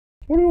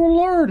What do you want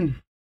to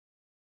learn?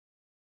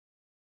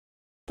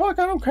 Fuck,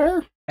 I don't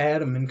care.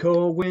 Adam and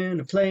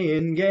Corwin are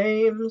playing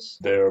games.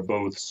 They're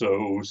both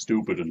so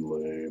stupid and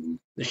lame.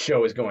 The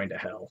show is going to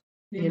hell.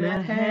 In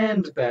a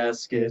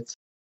handbasket.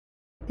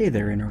 Hey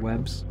there,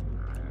 interwebs.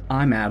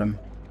 I'm Adam.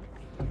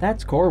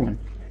 That's Corwin.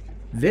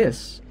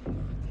 This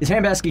is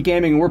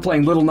HandbasketGaming, and we're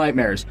playing Little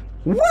Nightmares.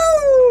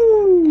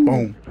 Woo!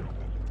 Boom.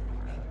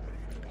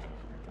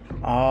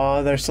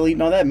 Oh, they're still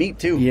eating all that meat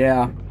too.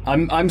 Yeah,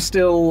 I'm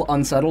still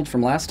unsettled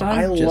from last time.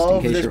 I just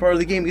love in case this part of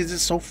the game because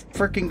it's so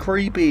freaking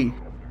creepy.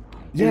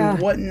 Yeah. And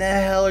what in the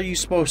hell are you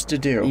supposed to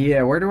do?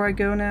 Yeah, where do I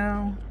go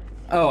now?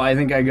 Oh, I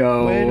think I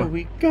go... Where do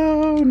we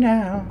go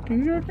now?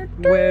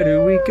 Where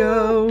do we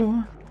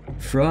go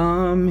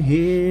from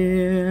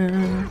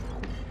here?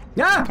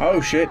 Ah! Oh,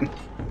 shit.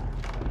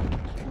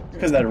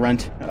 Because that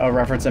Rent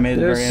reference I made at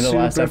the very end of the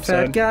last super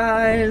episode. fat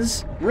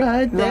guys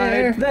Right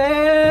there. right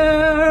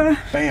there.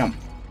 Bam.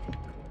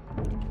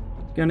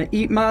 Gonna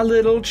eat my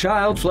little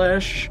child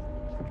flesh.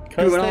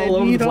 Because Doing they all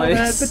over need the all that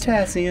place.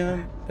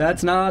 potassium.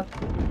 That's not...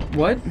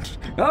 What?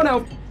 Oh,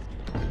 no.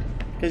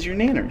 Because you're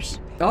Nanners.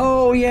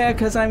 Oh, yeah,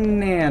 because I'm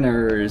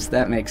Nanners.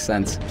 That makes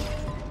sense.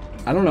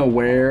 I don't know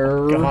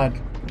where... God.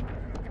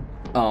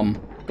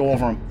 Go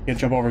over him. You gotta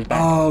jump over his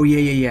back. Oh,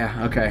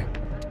 yeah. Okay.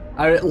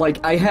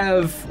 I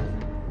have...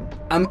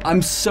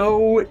 I'm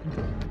so,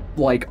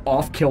 like,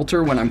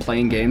 off-kilter when I'm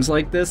playing games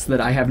like this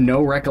that I have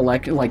no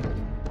recollection, like...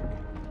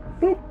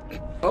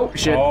 Oh,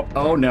 shit.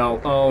 Oh, no.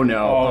 Oh,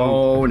 no.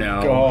 Oh,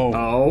 no. Go.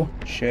 Oh.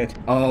 Shit.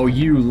 Oh,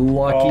 you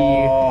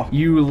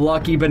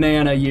lucky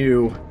banana,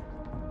 you.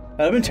 That'd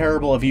have been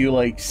terrible if you,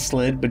 like,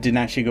 slid but didn't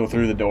actually go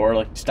through the door,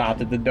 like,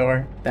 stopped at the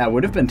door. That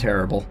would have been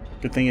terrible.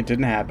 Good thing it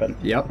didn't happen.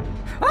 Yep.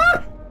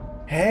 Ah!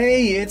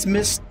 Hey, it's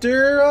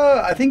Mr.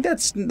 I think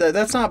that's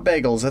not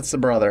Bagels, that's the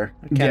brother.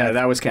 Kenneth. Yeah,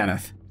 that was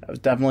Kenneth. That was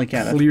definitely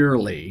Kenneth.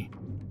 Clearly.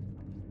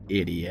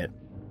 Idiot.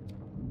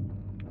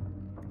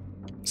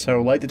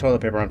 So, light the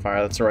toilet paper on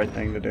fire, that's the right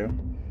thing to do.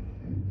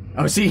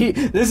 Oh, see,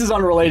 this is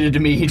unrelated to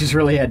me. He just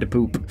really had to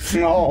poop.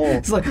 No.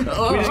 It's like, We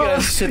just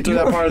gotta sit through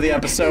that part of the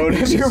episode.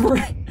 Have you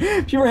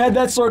ever had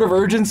that sort of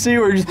urgency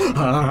where you just...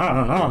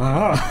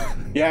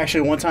 Yeah,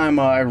 actually, one time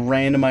I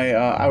ran to my,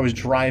 I was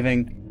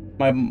driving.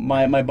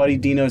 My buddy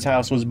Dino's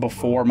house was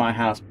before my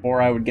house.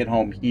 Before I would get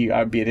home,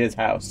 I'd be at his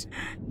house.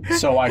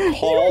 So I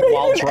called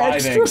while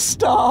driving. Extra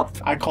stop.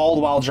 I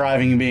called while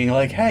driving, being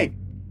like, "Hey,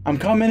 I'm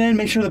coming in.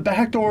 Make sure the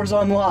back door is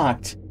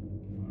unlocked."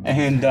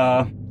 And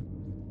well,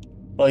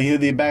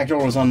 the back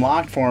door was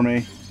unlocked for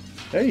me.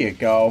 There you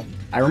go.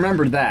 I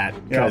remember that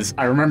because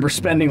I remember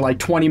spending like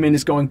 20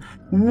 minutes going,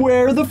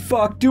 "Where the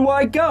fuck do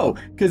I go?"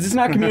 Because it's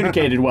not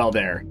communicated well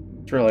there.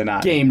 It's really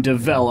not. Game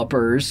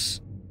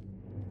developers.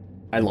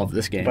 I love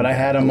this game. But I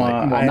had him.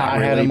 I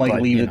had him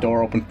like leave the know.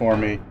 door open for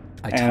me,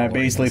 and I tolerate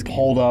basically this game.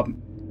 pulled up,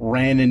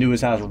 ran into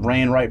his house,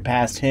 ran right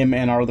past him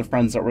and our other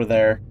friends that were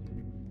there,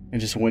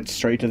 and just went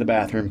straight to the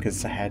bathroom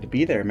because I had to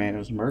be there, man. It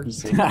was an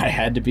emergency. I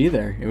had to be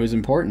there. It was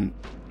important.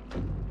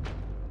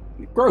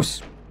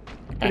 Gross.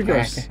 Pretty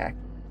gross.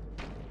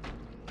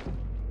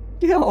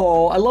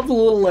 Yo, I love the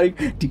little like.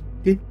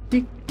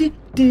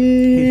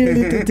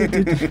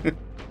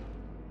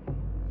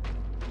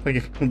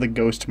 Like the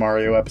Ghost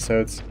Mario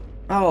episodes.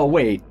 Oh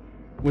wait,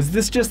 was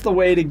this just the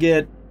way to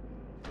get?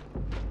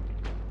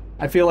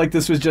 I feel like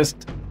this was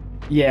just.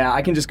 Yeah,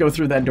 I can just go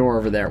through that door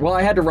over there. Well,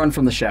 I had to run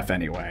from the chef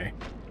anyway,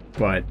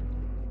 but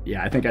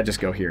yeah, I think I just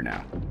go here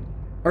now.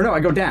 Or no, I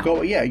go down.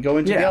 Go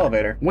into the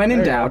elevator. When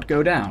in doubt,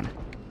 go down.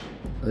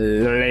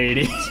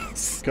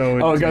 Ladies. Go.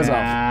 Oh, it goes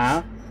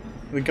up.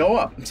 We go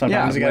up.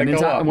 Sometimes you gotta go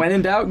up. When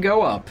in doubt,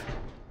 go up.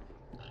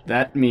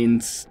 That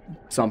means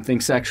something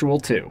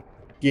sexual too.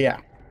 Yeah.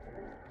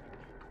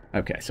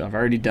 Okay, so I've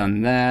already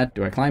done that.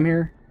 Do I climb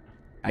here?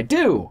 I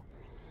do.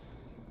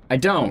 I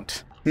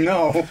don't.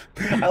 No.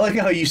 I like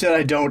how you said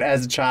I don't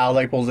as a child.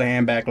 Like pulls the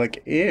hand back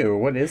like, ew,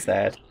 what is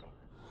that?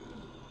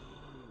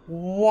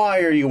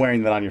 Why are you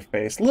wearing that on your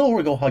face?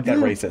 Lil, go hug that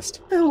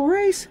racist. Little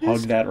racist. Hug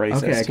that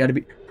racist. Okay, I gotta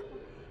be...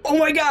 Oh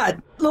my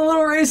god! The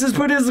little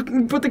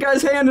racist put the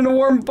guy's hand in a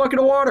warm bucket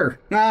of water.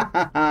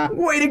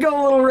 Way to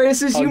go, little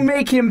racist. You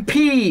make him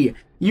pee.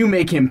 You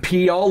make him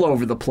pee all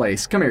over the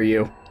place. Come here,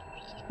 you.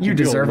 You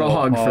deserve a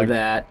hug for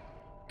that.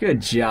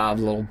 Good job,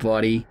 little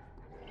buddy.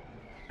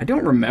 I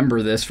don't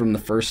remember this from the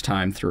first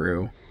time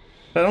through.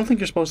 I don't think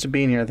you're supposed to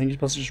be in here. I think you're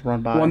supposed to just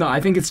run by. Well, no, I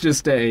think it's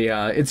just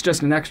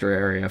an extra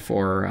area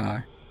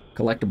for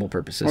collectible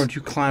purposes. Or do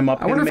you climb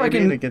up? I wonder if I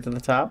can to get to the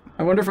top.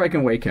 I wonder if I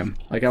can wake him.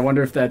 Like, I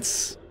wonder if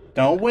that's.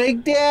 Don't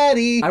wake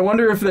Daddy. I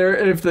wonder if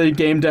the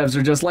game devs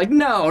are just like,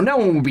 no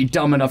one would be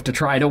dumb enough to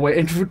try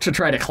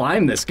to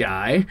climb this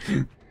guy.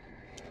 And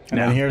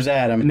then here's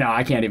Adam. No,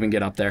 I can't even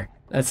get up there.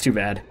 That's too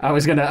bad. I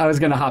was gonna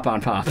hop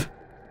on Pop.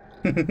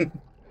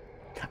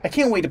 I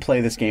can't wait to play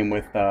this game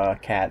with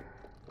Kat,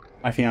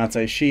 my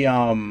fiance. She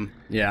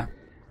Yeah.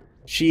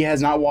 She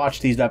has not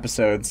watched these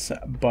episodes,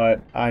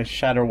 but I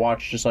had her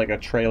watch just like a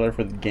trailer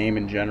for the game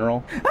in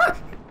general.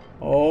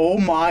 Oh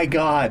my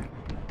god.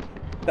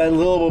 That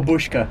little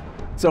babushka.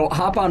 So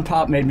Hop on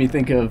Pop made me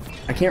think of,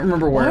 I can't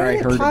remember where I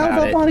heard about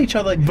up it. on each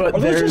other? But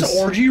Are those just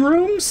orgy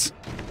rooms?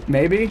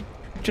 Maybe.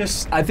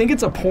 Just I think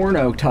it's a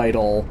porno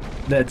title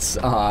that's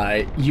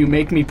You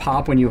Make Me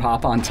Pop When You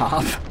Hop on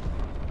Top.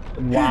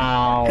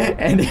 wow.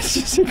 And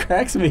it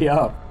cracks me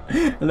up.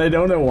 And I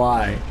don't know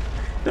why.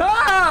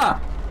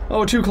 Ah!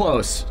 Oh, too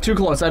close. Too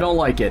close. I don't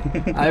like it.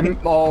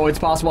 Oh, it's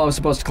possible I was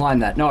supposed to climb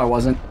that. No, I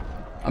wasn't.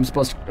 I'm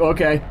supposed to.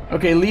 Okay.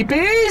 Okay,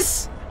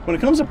 leapies! When it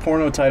comes to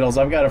porno titles,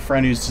 I've got a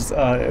friend who's just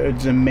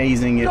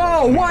amazing at.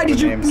 Oh, why did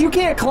you? names. You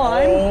can't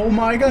climb. Oh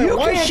my god! You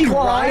Why is can't she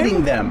climb.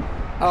 riding them?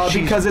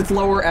 Because it's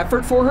lower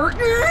effort for her.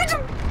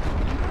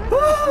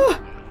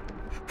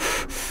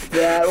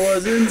 That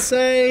was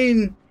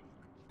insane.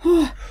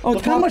 Oh,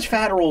 Look how much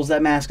fat rolls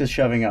that mask is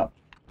shoving up.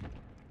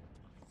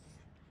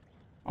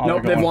 Oh,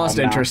 nope, they've lost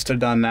interest. They're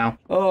done now.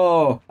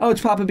 Oh,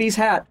 it's Papa B's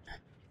hat.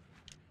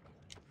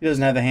 He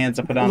doesn't have the hands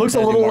to put on. It looks a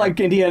little anymore. like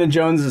Indiana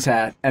Jones's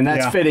hat, and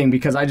that's fitting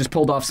because I just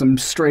pulled off some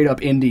straight up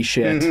indie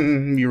shit.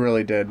 You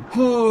really did.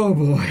 Oh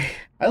boy.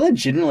 I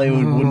legitimately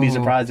wouldn't be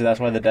surprised if that's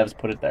why the devs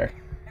put it there.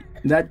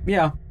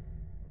 Yeah.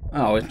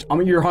 Oh,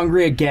 you're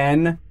hungry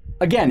again?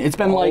 Again, it's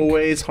been like...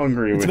 Always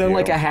hungry It's with been you.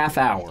 like a half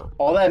hour.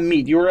 All that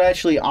meat, you were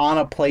actually on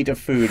a plate of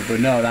food,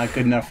 but no, not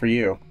good enough for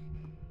you.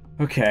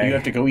 Okay. You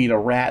have to go eat a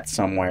rat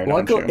somewhere,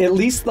 don't you? At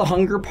least the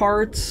hunger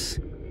parts,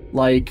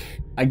 like,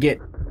 I get...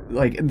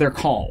 Like, they're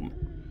calm.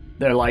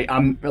 They're like,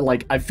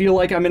 I feel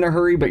like I'm in a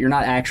hurry, but you're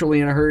not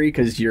actually in a hurry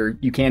because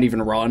you can't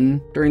even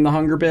run during the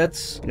hunger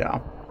bits. Yeah.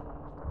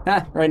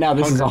 Right now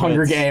this is a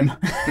hunger game.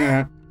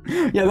 Yeah.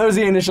 Yeah, that was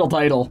the initial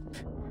title.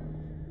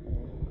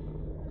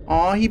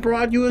 Aw, he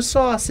brought you a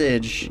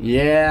sausage.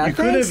 Yeah, you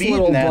could have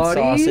eaten that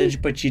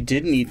sausage, but you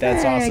didn't eat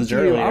that sausage Thank you.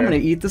 earlier. I'm gonna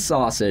eat the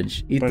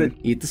sausage. Eat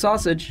the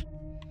sausage.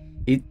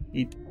 Eat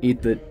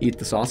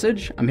the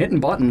sausage. I'm hitting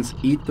buttons.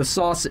 Eat the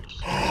sausage.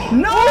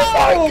 No!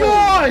 Oh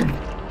my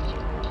god!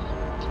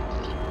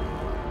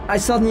 I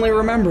suddenly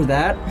remember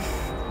that.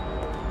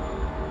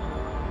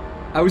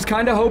 I was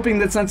kind of hoping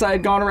that since I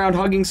had gone around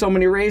hugging so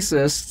many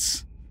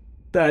racists,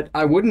 that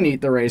I wouldn't eat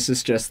the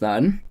racist just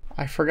then.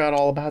 I forgot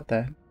all about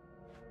that.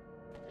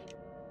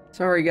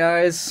 Sorry,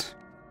 guys.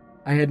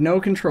 I had no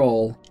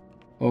control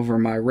over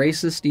my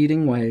racist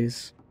eating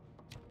ways.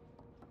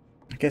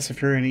 I guess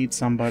if you're gonna eat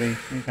somebody,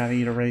 you gotta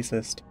eat a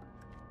racist.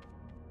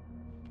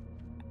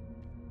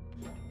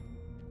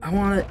 I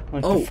want to...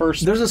 Like oh, the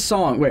first... there's a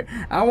song. Wait.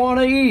 I want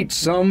to eat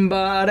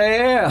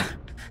somebody.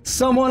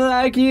 Someone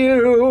like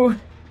you.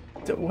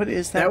 What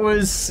is that? That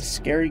was... a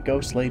scary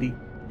ghost lady.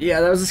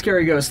 Yeah, that was a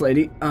scary ghost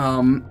lady.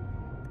 Oh,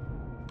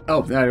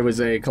 that was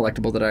a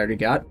collectible that I already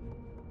got.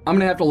 I'm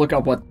gonna have to look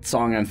up what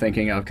song I'm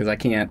thinking of because I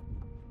can't.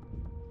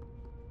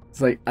 It's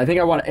like I think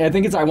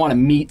it's I want to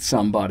meet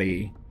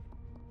somebody,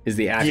 is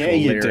the actual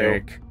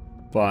lyric. Do.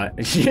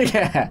 But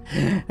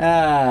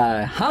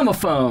yeah,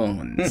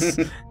 homophones.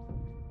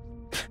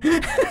 No,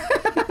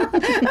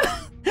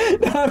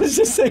 I was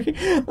just saying,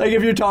 like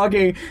if you're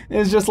talking,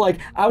 it's just like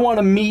I want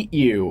to meet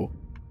you.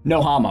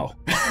 No homo.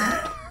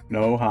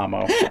 No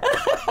homo.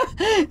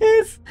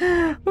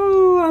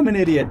 Ooh, I'm an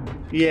idiot.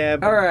 Yeah.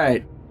 All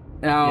right.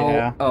 Now,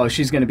 Yeah. oh,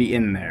 she's gonna be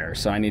in there,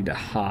 so I need to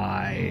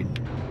hide.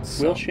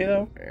 Will she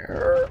though?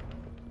 Somewhere.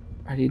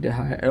 I need to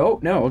hide. Oh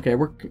no, okay,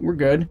 we're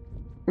good.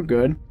 We're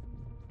good.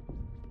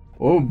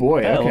 Oh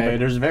boy, That okay.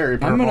 elevator's very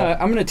purple.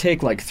 I'm gonna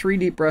take like 3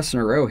 deep breaths in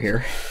a row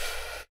here.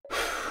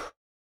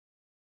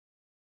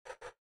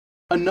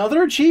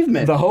 Another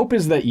achievement. The hope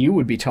is that you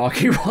would be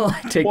talking while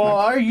I take.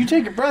 Well, you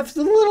take a breath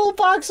to the little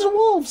box of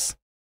wolves.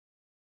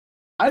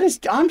 I'm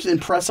just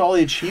impressed all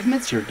the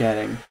achievements you're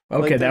getting.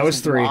 Okay, that was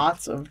 3.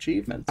 Lots of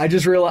achievements. I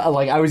just realized,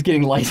 like, I was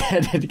getting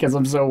lightheaded because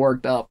I'm so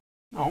worked up.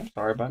 Oh, I'm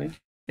sorry, buddy.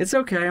 It's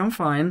okay, I'm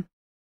fine.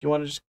 You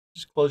want to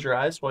just close your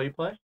eyes while you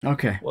play?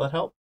 Okay. Will that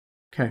help?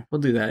 Okay,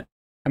 we'll do that.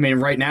 I mean,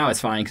 right now it's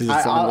fine because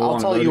it's on the long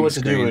I'll tell you what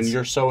to do, and screens.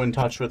 you're so in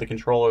touch with the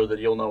controller that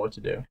you'll know what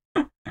to do.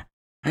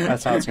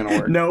 That's how it's gonna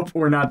work. Nope,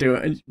 we're not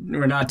doing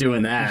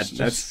that.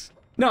 That's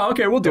no.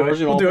 Okay, we'll do it.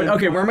 Doors We'll do it.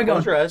 Okay, where am I going?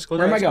 Close your eyes.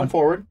 Where am I going? Go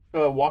forward.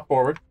 Walk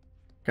forward.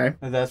 Okay.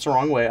 That's the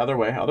wrong way. Other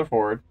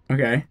forward.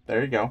 Okay.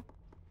 There you go.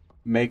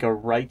 Make a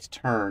right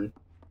turn.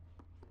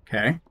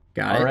 Okay.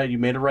 Got it. All right, you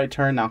made a right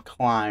turn. Now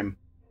climb.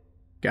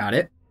 Got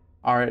it.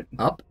 All right.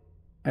 Up.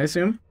 I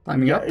assume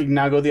climbing up.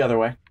 Now go the other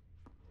way.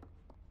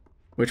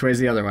 Which way is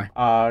the other way?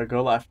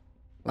 Go left.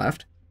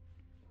 Left.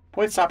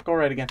 Wait, stop. Go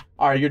right again.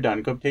 All right, you're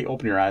done. Go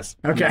open your eyes.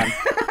 Okay.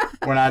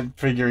 We're not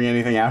figuring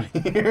anything out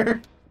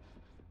here.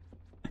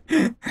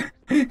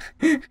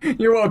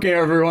 You're welcome,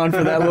 everyone,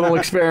 for that little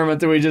experiment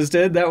that we just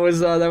did. That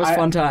was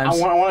fun times.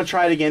 I want to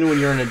try it again when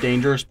you're in a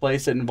dangerous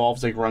place that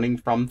involves like running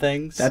from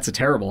things. That's a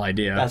terrible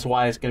idea. That's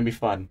why it's gonna be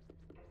fun.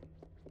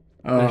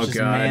 Oh There's just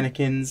god.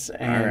 mannequins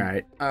and All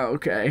right. Oh,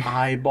 okay.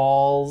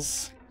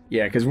 eyeballs.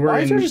 Yeah, because we're Why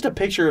in. is there just a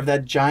picture of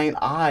that giant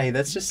eye?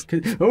 That's just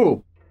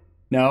Oh.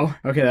 No.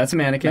 Okay, that's a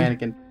mannequin.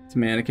 mannequin, It's a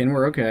mannequin.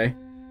 We're okay.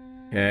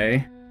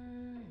 Okay.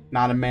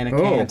 not a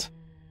mannequin.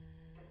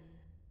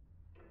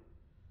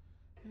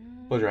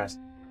 Close your eyes.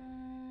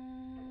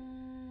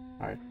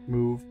 All right,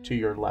 move to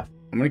your left.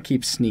 I'm gonna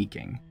keep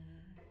sneaking.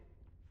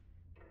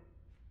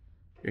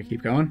 Should I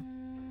keep going?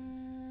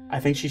 I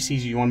think she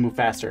sees you. You want to move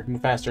faster.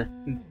 Move faster.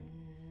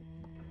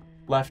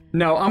 Left.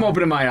 No, I'm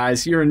opening my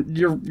eyes. You're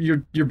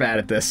bad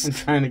at I'm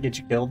this. trying to get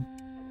you killed.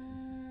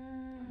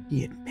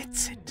 He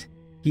admits it.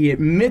 He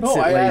admits it,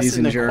 I ladies asked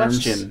and a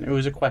germs. question. It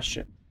was a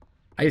question.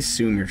 I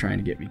assume you're trying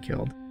to get me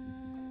killed.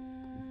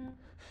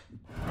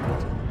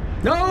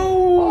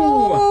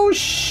 No! Oh,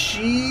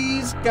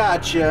 she's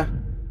gotcha.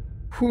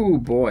 Whew,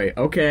 boy.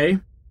 Okay.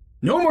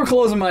 No more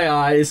closing my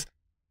eyes.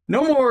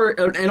 No more.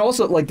 And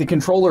also, like, the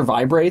controller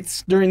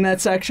vibrates during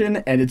that section,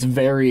 and it's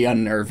very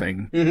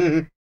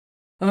unnerving.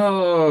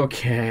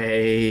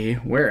 Okay.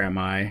 Where am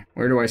I?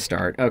 Where do I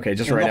start? Okay,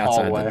 just right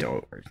outside the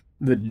door.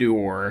 The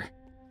door.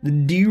 The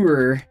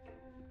door.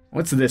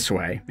 What's this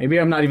way? Maybe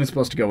I'm not even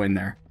supposed to go in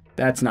there.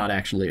 That's not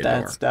actually a door.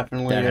 That's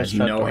definitely that a has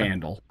shut no door.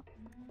 handle.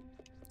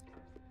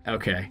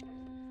 Okay.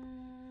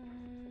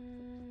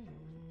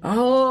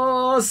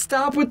 Oh,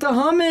 stop with the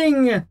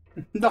humming!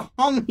 The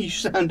hum, you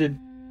sounded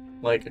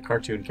like a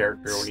cartoon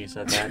character when you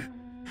said that.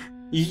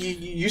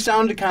 You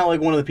sounded kind of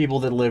like one of the people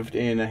that lived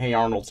in Hey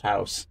Arnold's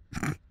house.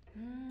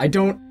 I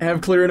don't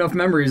have clear enough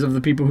memories of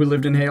the people who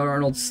lived in Hey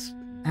Arnold's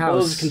house. Well,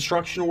 was a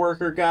construction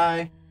worker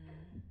guy.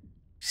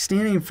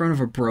 Standing in front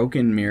of a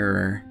broken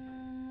mirror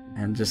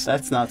and just...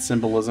 That's not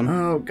symbolism.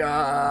 Oh,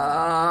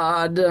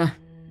 God.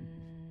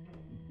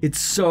 It's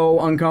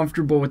so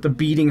uncomfortable with the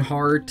beating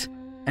heart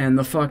and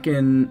the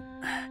fucking...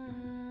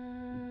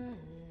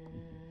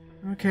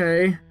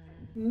 Okay.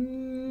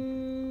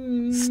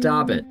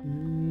 Stop it.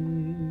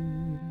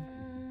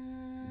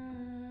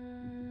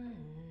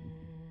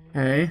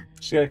 Okay.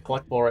 She's got a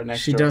collectible right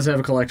next to her. She does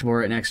have a collectible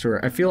right next to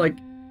her. I feel like...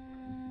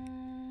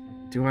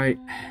 Do I...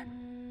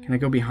 Can I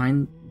go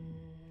behind...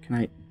 Can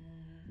I...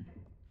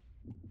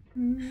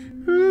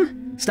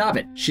 Stop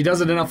it. She does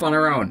it enough on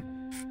her own.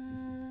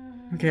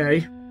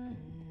 Okay.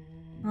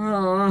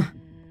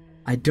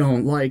 I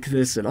don't like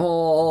this at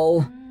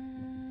all.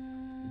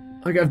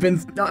 Like, I've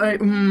been...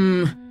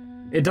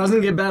 It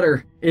doesn't get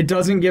better. It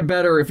doesn't get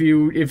better if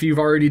you've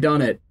already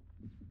done it.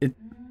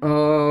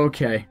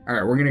 Okay.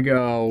 Alright, we're gonna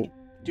go...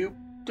 Doop.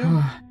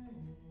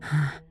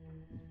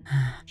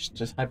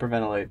 Just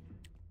hyperventilate.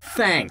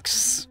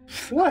 Thanks.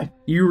 What?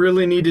 You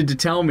really needed to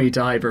tell me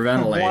to I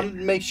hyperventilate. wanted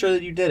to make sure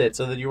that you did it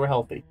so that you were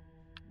healthy.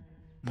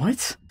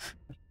 What?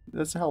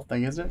 That's a health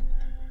thing, isn't it?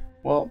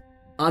 Well...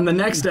 On the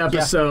next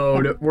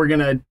episode, we're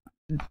gonna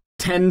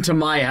tend to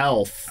my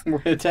health. We're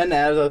gonna tend to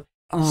add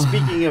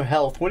Speaking of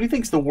health, what do you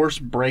think's the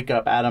worst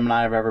breakup Adam and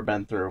I have ever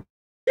been through?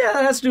 Yeah,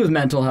 that has to do with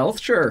mental health,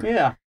 sure.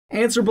 Yeah.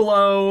 Answer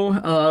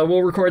below.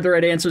 We'll record the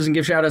right answers and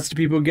give shout-outs to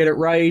people who get it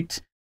right.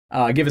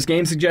 Give us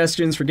game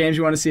suggestions for games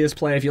you want to see us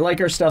play. If you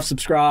like our stuff,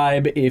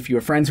 subscribe. If you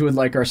have friends who would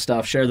like our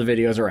stuff, share the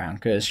videos around,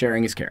 because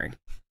sharing is caring.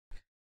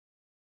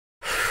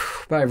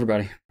 Bye,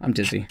 everybody. I'm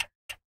dizzy.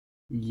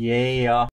 Yeah.